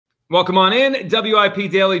Welcome on in. WIP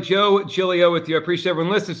Daily, Joe Giglio with you. I appreciate everyone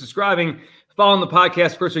listening, subscribing, following the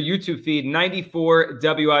podcast. Of course, our YouTube feed, 94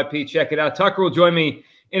 WIP. Check it out. Tucker will join me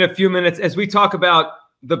in a few minutes as we talk about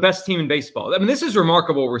the best team in baseball. I mean, this is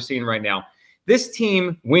remarkable what we're seeing right now. This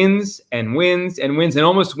team wins and wins and wins and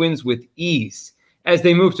almost wins with ease as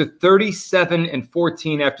they move to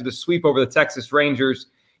 37-14 after the sweep over the Texas Rangers.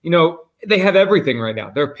 You know, they have everything right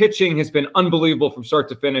now. Their pitching has been unbelievable from start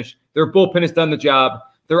to finish. Their bullpen has done the job.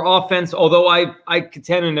 Their offense, although I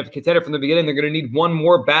contend and have contended from the beginning, they're going to need one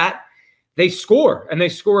more bat. They score, and they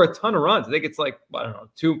score a ton of runs. I think it's like, I don't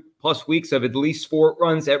know, 2+ weeks of at least 4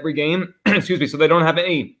 runs every game. Excuse me. So they don't have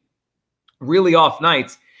any really off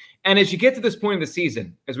nights. And as you get to this point in the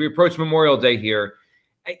season, as we approach Memorial Day here,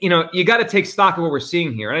 you know, you got to take stock of what we're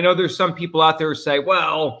seeing here. And I know there's some people out there who say,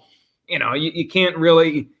 well, you know, you can't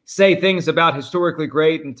really say things about historically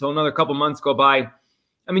great until another couple months go by.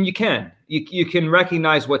 I mean, you can. You can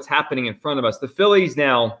recognize what's happening in front of us. The Phillies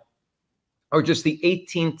now are just the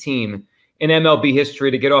 18th team in MLB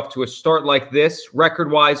history to get off to a start like this,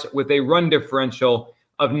 record-wise, with a run differential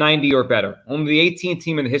of 90 or better. Only the 18th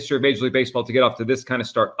team in the history of Major League Baseball to get off to this kind of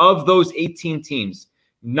start. Of those 18 teams,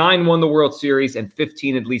 9 won the World Series and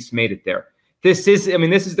 15 at least made it there. This is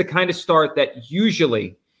the kind of start that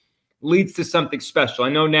usually leads to something special. I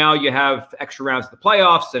know now you have extra rounds of the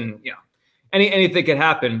playoffs and, you know, anything could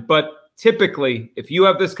happen. But typically, if you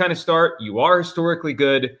have this kind of start, you are historically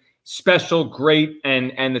good, special, great,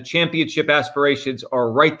 and the championship aspirations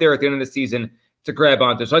are right there at the end of the season to grab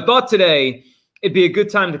onto. So I thought today it'd be a good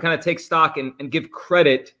time to kind of take stock and give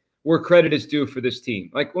credit where credit is due for this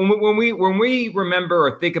team. Like when we remember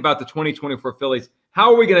or think about the 2024 Phillies,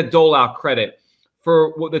 how are we going to dole out credit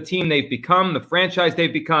for what the team they've become, the franchise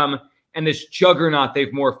they've become, and this juggernaut they've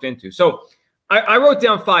morphed into? So I wrote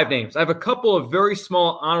down 5 names. I have a couple of very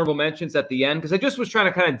small honorable mentions at the end because I just was trying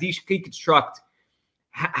to kind of deconstruct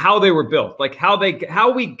how they were built, like how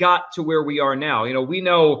we got to where we are now. You know, we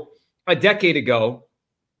know a decade ago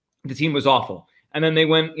the team was awful, and then they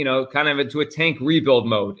went, you know, kind of into a tank rebuild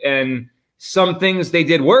mode. And some things they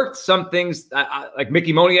did worked, some things like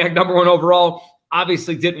Mickey Moniak, #1 overall,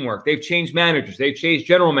 obviously didn't work. They've changed managers, they've changed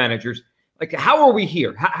general managers. Like, how are we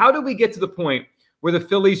here? How did we get to the point where the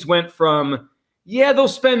Phillies went from, yeah, they'll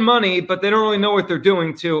spend money, but they don't really know what they're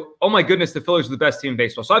doing, to, oh my goodness, the Phillies are the best team in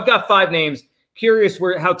baseball? So I've got 5 names. Curious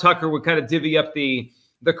how Tucker would kind of divvy up the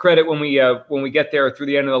credit when we get there through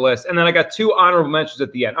the end of the list. And then I got 2 honorable mentions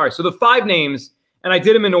at the end. All right, so the 5 names, and I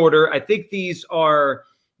did them in order. I think these are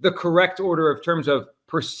the correct order of terms of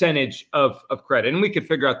percentage of credit. And we could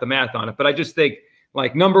figure out the math on it. But I just think,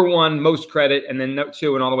 like, #1, most credit, and then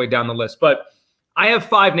 2 and all the way down the list. But I have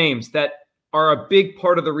 5 names that are a big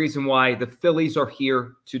part of the reason why the Phillies are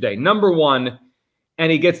here today. #1,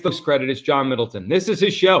 and he gets the credit, is John Middleton. This is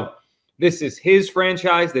his show. This is his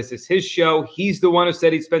franchise. This is his show. He's the one who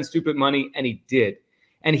said he'd spend stupid money, and he did.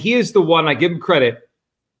 And he is the one, I give him credit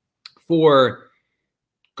for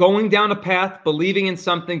going down a path, believing in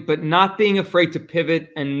something, but not being afraid to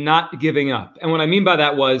pivot and not giving up. And what I mean by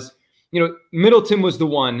that was, you know, Middleton was the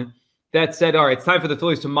one that said, all right, it's time for the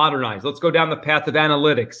Phillies to modernize. Let's go down the path of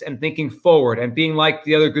analytics and thinking forward and being like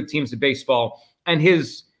the other good teams in baseball. And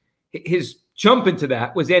his jump into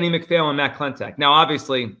that was Andy McPhail and Matt Klentak. Now,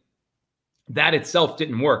 obviously, that itself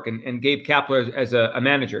didn't work, and Gabe Kapler as a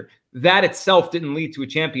manager, that itself didn't lead to a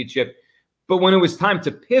championship. But when it was time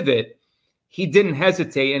to pivot, he didn't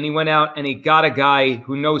hesitate, and he went out and he got a guy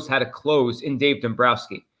who knows how to close in Dave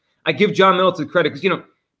Dombrowski. I give John Middleton credit because, you know,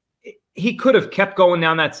 he could have kept going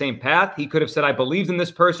down that same path. He could have said, I believed in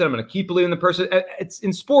this person. I'm going to keep believing in the person. It's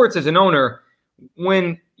in sports as an owner,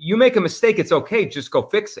 when you make a mistake, it's okay. Just go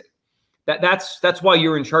fix it. That's why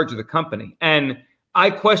you're in charge of the company. And I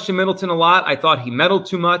question Middleton a lot. I thought he meddled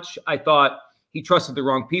too much. I thought he trusted the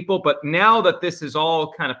wrong people. But now that this has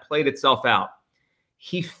all kind of played itself out,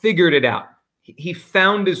 he figured it out. He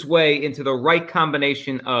found his way into the right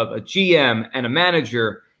combination of a GM and a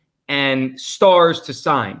manager and stars to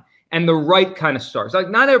sign. And the right kind of stars. Like,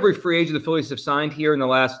 not every free agent the Phillies have signed here in the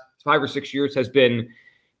last 5 or 6 years has been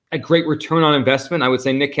a great return on investment. I would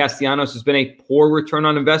say Nick Castellanos has been a poor return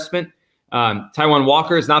on investment. Taijuan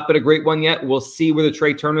Walker has not been a great one yet. We'll see where the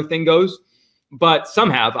Trey Turner thing goes. But some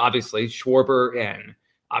have, obviously. Schwarber and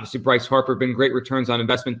obviously Bryce Harper have been great returns on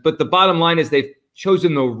investment. But the bottom line is they've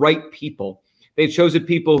chosen the right people. They've chosen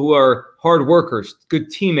people who are hard workers, good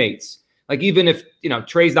teammates. Like, even if, you know,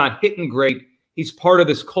 Trey's not hitting great, he's part of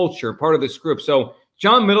this culture, part of this group. So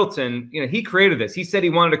John Middleton, you know, he created this. He said he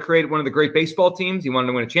wanted to create one of the great baseball teams. He wanted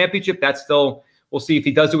to win a championship. That's still, we'll see if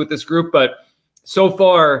he does it with this group. But so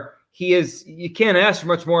far, you can't ask for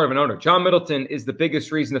much more of an owner. John Middleton is the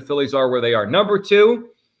biggest reason the Phillies are where they are. Number 2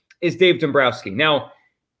 is Dave Dombrowski. Now,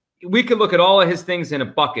 we could look at all of his things in a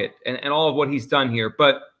bucket and all of what he's done here,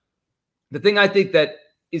 but the thing I think that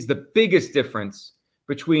is the biggest difference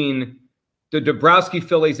between the Dombrowski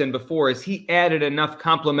Phillies and before is he added enough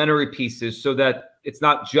complementary pieces so that it's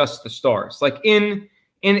not just the stars. Like in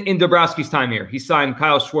Dombrowski's time here, he signed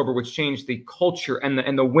Kyle Schwarber, which changed the culture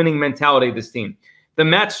and the winning mentality of this team. The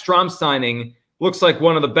Matt Strahm signing looks like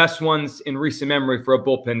one of the best ones in recent memory for a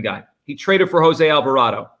bullpen guy. He traded for Jose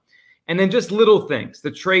Alvarado. And then just little things.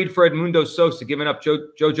 The trade for Edmundo Sosa, giving up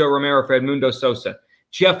Jojo Romero for Edmundo Sosa.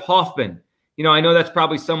 Jeff Hoffman. I know that's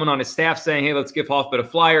probably someone on his staff saying, hey, let's give Hoffman a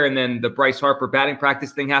flyer. And then the Bryce Harper batting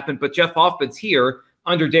practice thing happened. But Jeff Hoffman's here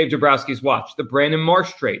under Dave Dombrowski's watch. The Brandon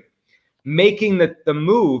Marsh trade. Making the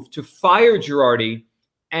move to fire Girardi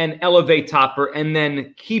and elevate Topper and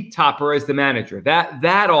then keep Topper as the manager.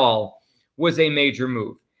 That all was a major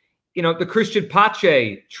move. The Christian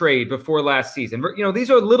Pache trade before last season.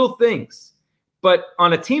 These are little things. But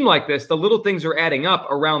on a team like this, the little things are adding up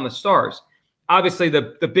around the stars. Obviously,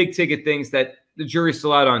 the big ticket things that the jury's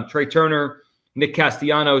still out on, Trey Turner, Nick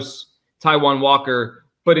Castellanos, Taijuan Walker.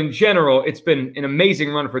 But in general, it's been an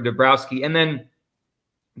amazing run for Dombrowski. And then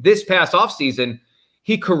this past offseason,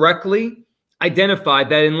 he correctly identified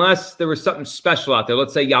that unless there was something special out there,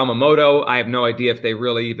 let's say Yamamoto, I have no idea if they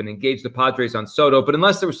really even engaged the Padres on Soto, but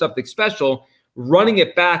unless there was something special, running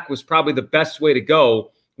it back was probably the best way to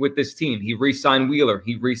go with this team. He re-signed Wheeler.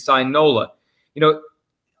 He re-signed Nola.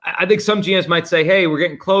 I think some GMs might say, hey, we're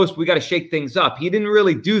getting close. We got to shake things up. He didn't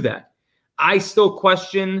really do that. I still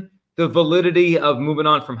question the validity of moving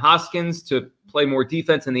on from Hoskins to play more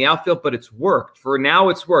defense in the outfield, but it's worked. For now,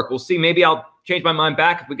 it's worked. We'll see. Maybe I'll change my mind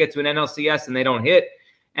back if we get to an NLCS and they don't hit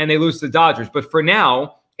and they lose to the Dodgers. But for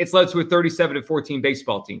now, it's led to a 37-14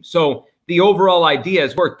 baseball team. So the overall idea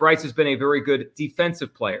has worked. Bryce has been a very good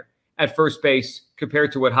defensive player at first base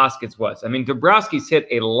compared to what Hoskins was. I mean, Dombrowski's hit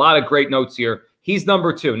a lot of great notes here. He's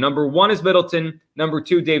number 2. Number 1 is Middleton. Number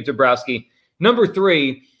 2, Dave Dombrowski. Number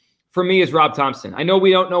 3, for me, is Rob Thompson. I know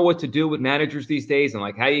we don't know what to do with managers these days and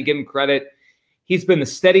like how you give him credit. He's been the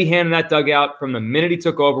steady hand in that dugout from the minute he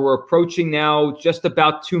took over. We're approaching now just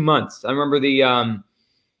about 2 months. I remember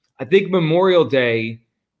I think Memorial Day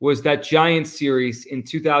was that Giants series in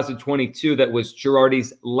 2022 that was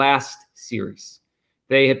Girardi's last series.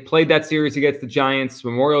 They had played that series against the Giants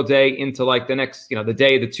Memorial Day into like the next,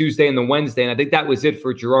 the Tuesday and the Wednesday. And I think that was it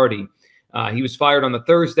for Girardi. He was fired on the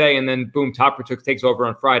Thursday and then boom, Topper takes over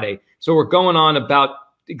on Friday. So we're going on about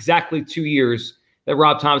exactly 2 years that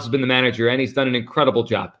Rob Thompson has been the manager, and he's done an incredible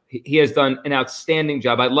job. He has done an outstanding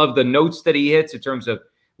job. I love the notes that he hits in terms of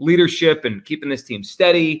leadership and keeping this team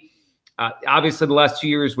steady. Obviously, the last 2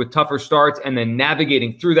 years with tougher starts and then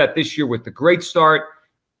navigating through that this year with the great start.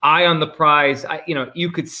 Eye on the prize.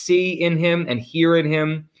 You could see in him and hear in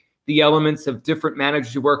him the elements of different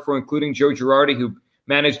managers who work for, including Joe Girardi, who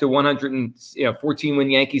managed the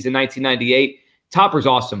 114-win Yankees in 1998. Topper's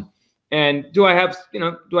awesome. And do I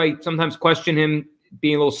sometimes question him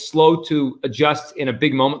being a little slow to adjust in a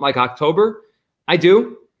big moment like October? I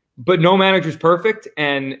do, but no manager's perfect.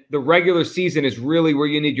 And the regular season is really where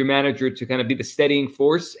you need your manager to kind of be the steadying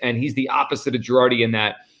force. And he's the opposite of Girardi in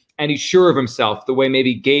that. And he's sure of himself the way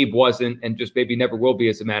maybe Gabe wasn't and just maybe never will be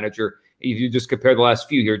as a manager. If you just compare the last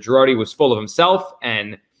few here, Girardi was full of himself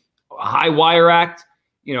and a high wire act.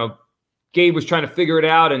 Gabe was trying to figure it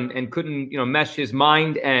out and couldn't, mesh his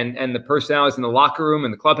mind and the personalities in the locker room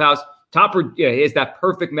and the clubhouse. Topper is that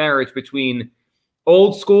perfect marriage between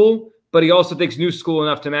old school, but he also thinks new school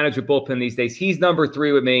enough to manage a bullpen these days. He's number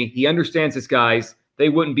 3 with me. He understands his guys. They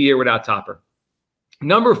wouldn't be here without Topper.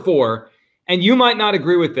 Number 4, and you might not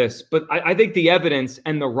agree with this, but I think the evidence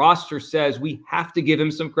and the roster says we have to give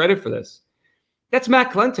him some credit for this. That's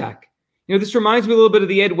Matt Klentak. This reminds me a little bit of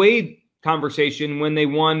the Ed Wade conversation when they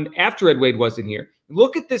won after Ed Wade wasn't here.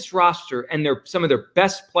 Look at this roster and some of their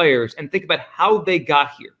best players and think about how they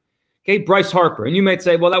got here. Okay, Bryce Harper. And you might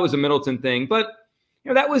say, well, that was a Middleton thing. But,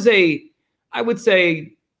 that was I would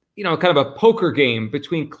say, kind of a poker game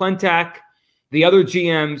between Klentak, the other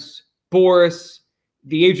GMs, Boris,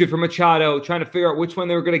 the agent for Machado, trying to figure out which one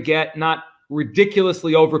they were going to get, not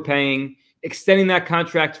ridiculously overpaying, extending that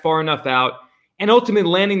contract far enough out, and ultimately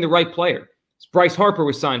landing the right player. Bryce Harper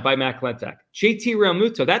was signed by Matt Klentak. JT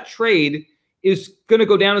Realmuto, that trade is going to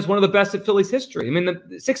go down as one of the best in Phillies history. I mean,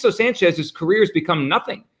 Sixto Sanchez's career has become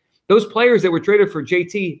nothing. Those players that were traded for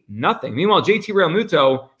JT, nothing. Meanwhile, JT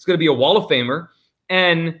Realmuto is going to be a Wall of Famer.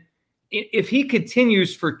 And if he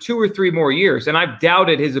continues for 2 or 3 more years, and I've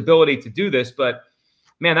doubted his ability to do this, but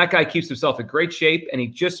man, that guy keeps himself in great shape, and he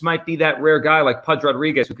just might be that rare guy like Pudge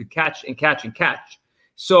Rodriguez who could catch and catch and catch.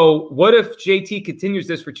 So what if JT continues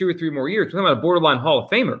this for 2 or 3 more years? We're talking about a borderline Hall of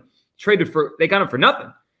Famer. They got him for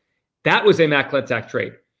nothing. That was a Matt Klentak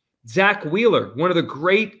trade. Zach Wheeler, one of the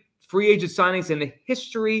great free agent signings in the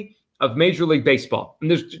history of Major League Baseball.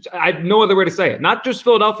 And I have no other way to say it. Not just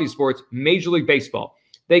Philadelphia sports, Major League Baseball.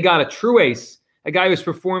 They got a true ace, a guy who's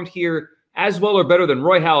performed here as well or better than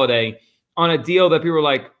Roy Halladay on a deal that people were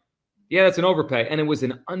like, yeah, that's an overpay. And it was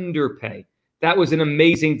an underpay. That was an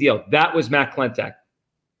amazing deal. That was Matt Klentak.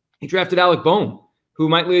 He drafted Alec Bohm, who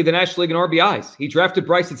might lead the National League in RBIs. He drafted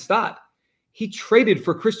Bryson Stott. He traded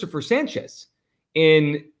for Christopher Sanchez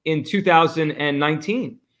in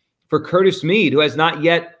 2019 for Curtis Mead, who has not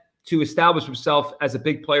yet to establish himself as a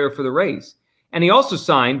big player for the Rays. And he also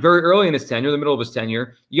signed very early in his tenure, the middle of his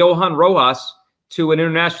tenure, Johan Rojas to an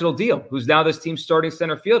international deal, who's now this team's starting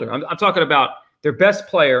center fielder. I'm talking about their best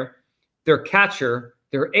player, their catcher,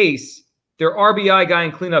 their ace, their RBI guy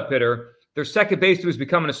and cleanup hitter, their second baseman who's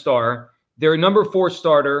becoming a star, their number 4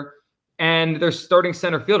 starter, and their starting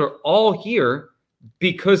center fielder, all here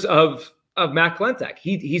because of Matt Klentak.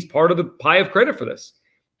 He's part of the pie of credit for this.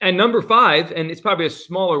 And number 5, and it's probably a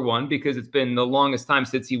smaller one because it's been the longest time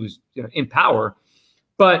since he was in power,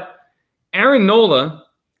 but Aaron Nola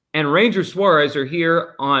and Ranger Suarez are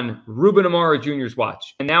here on Ruben Amaro Jr.'s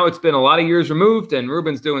watch. And now it's been a lot of years removed, and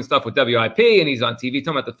Ruben's doing stuff with WIP, and he's on TV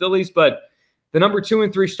talking about the Phillies, but the number 2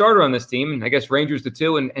 and 3 starter on this team, and I guess Ranger's the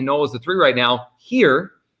 2 and Nola's the 3 right now,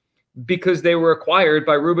 here because they were acquired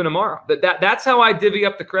by Ruben Amaro. That's how I divvy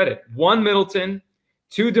up the credit. 1 Middleton,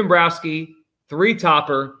 2 Dombrowski, 3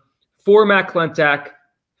 Topper, 4 Matt Klentak,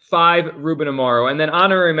 5 Ruben Amaro. And then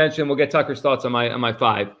honorary mention, we'll get Tucker's thoughts on my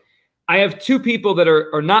 5. I have 2 people that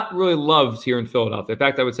are not really loved here in Philadelphia. In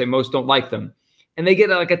fact, I would say most don't like them. And they get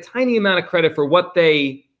like a tiny amount of credit for what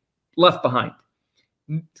they left behind.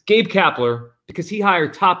 Gabe Kapler, because he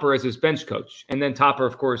hired Topper as his bench coach. And then Topper,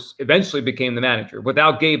 of course, eventually became the manager.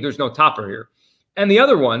 Without Gabe, there's no Topper here. And the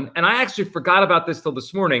other one, and I actually forgot about this till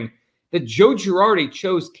this morning, that Joe Girardi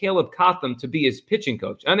chose Caleb Cotham to be his pitching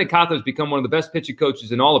coach. I think Cotham's become one of the best pitching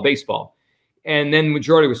coaches in all of baseball. And then when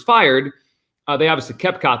Girardi was fired, they obviously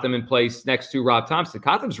kept Cotham in place next to Rob Thompson.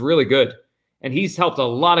 Cotham's really good. And he's helped a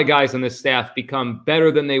lot of guys on this staff become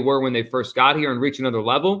better than they were when they first got here and reach another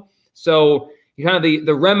level. So kind of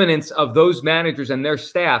the remnants of those managers and their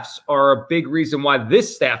staffs are a big reason why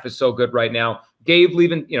this staff is so good right now. Gabe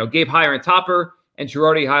hiring Topper and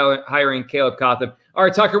Girardi hiring Caleb Cotham. All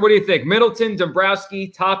right, Tucker, what do you think? Middleton, Dombrowski,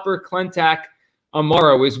 Topper, Klentak,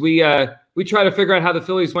 Amaro, as we try to figure out how the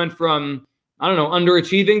Phillies went from, I don't know,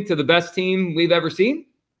 underachieving to the best team we've ever seen?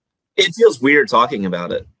 It feels weird talking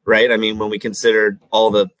about it, right? I mean, when we considered all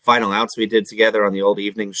the final outs we did together on the old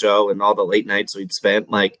evening show and all the late nights we'd spent,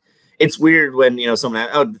 like, it's weird when,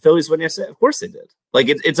 someone, the Phillies won yesterday. Of course they did. Like,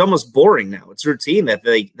 it's almost boring now. It's routine that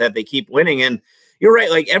they keep winning. And you're right.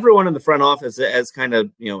 Like, everyone in the front office has kind of,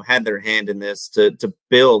 had their hand in this to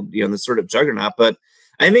build, this sort of juggernaut. But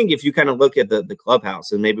I think if you kind of look at the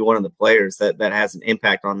clubhouse and maybe one of the players that has an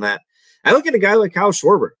impact on that, I look at a guy like Kyle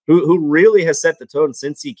Schwarber, who really has set the tone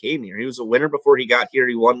since he came here. He was a winner before he got here.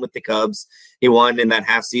 He won with the Cubs. He won in that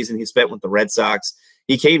half season he spent with the Red Sox.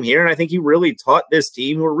 He came here, and I think he really taught this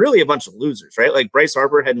team, who were really a bunch of losers, right? Like, Bryce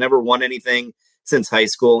Harper had never won anything since high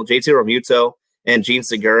school. JT Realmuto and Gene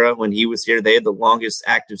Segura, when he was here, they had the longest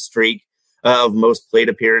active streak of most plate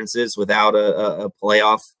appearances without a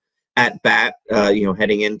playoff at bat,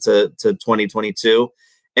 heading into 2022.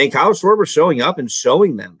 And Kyle Schwarber showing up and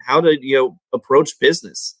showing them how to, approach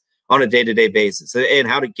business on a day-to-day basis and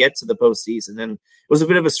how to get to the postseason. And it was a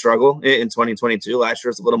bit of a struggle in 2022. Last year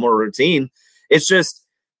was a little more routine. It's just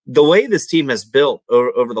the way this team has built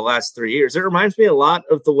over the last 3 years. It reminds me a lot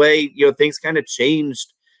of the way, things kind of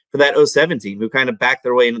changed for that 2007 team, who kind of backed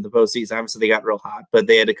their way into the postseason. Obviously, they got real hot, but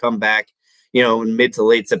they had to come back, in mid to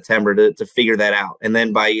late September to figure that out. And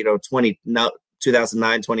then by,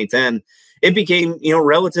 2009, 2010, it became,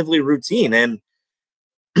 relatively routine. And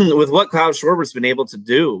with what Kyle Schwarber's been able to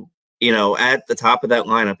do, at the top of that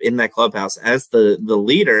lineup in that clubhouse as the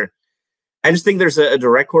leader, I just think there's a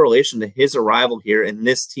direct correlation to his arrival here and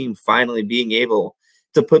this team finally being able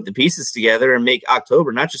to put the pieces together and make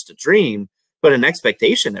October not just a dream, but an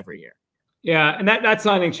expectation every year. Yeah, and that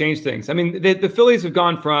signing changed things. I mean, the Phillies have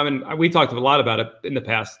gone from, and we talked a lot about it in the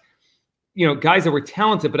past, guys that were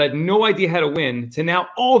talented but had no idea how to win, to now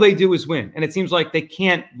all they do is win. And it seems like they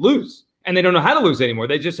can't lose, and they don't know how to lose anymore.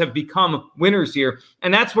 They just have become winners here.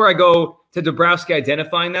 And that's where I go to Dombrowski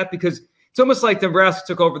identifying that, because it's almost like Dombrowski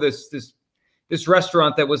took over this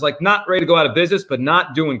restaurant that was like not ready to go out of business, but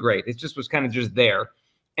not doing great. It just was kind of just there.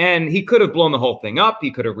 And he could have blown the whole thing up. He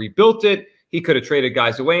could have rebuilt it. He could have traded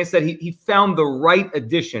guys away. Instead, he found the right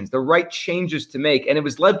additions, the right changes to make. And it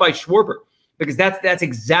was led by Schwarber, because that's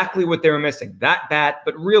exactly what they were missing. That bat,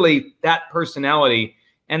 but really that personality.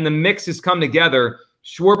 And the mix has come together.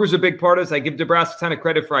 Schwarber's a big part of this. I give DeBrusque a ton of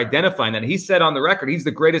credit for identifying that. He said on the record he's the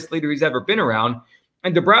greatest leader he's ever been around.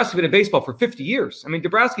 And DeBrusque's been in baseball for 50 years. I mean,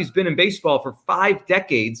 DeBrusque's been in baseball for 5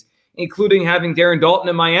 decades, including having Darren Dalton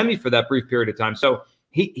in Miami for that brief period of time. So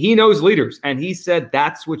he knows leaders, and he said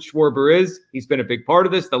that's what Schwarber is. He's been a big part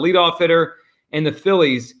of this, the leadoff hitter, and the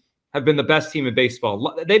Phillies have been the best team in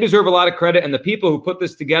baseball. They deserve a lot of credit, and the people who put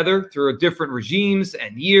this together through different regimes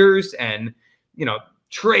and years and,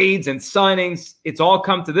 trades and signings, it's all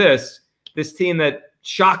come to this team that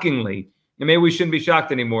shockingly, and maybe we shouldn't be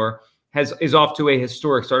shocked anymore, is off to a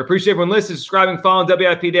historic start. Appreciate everyone listening, subscribing, following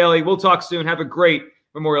WIP Daily. We'll talk soon. Have a great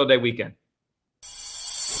Memorial Day weekend.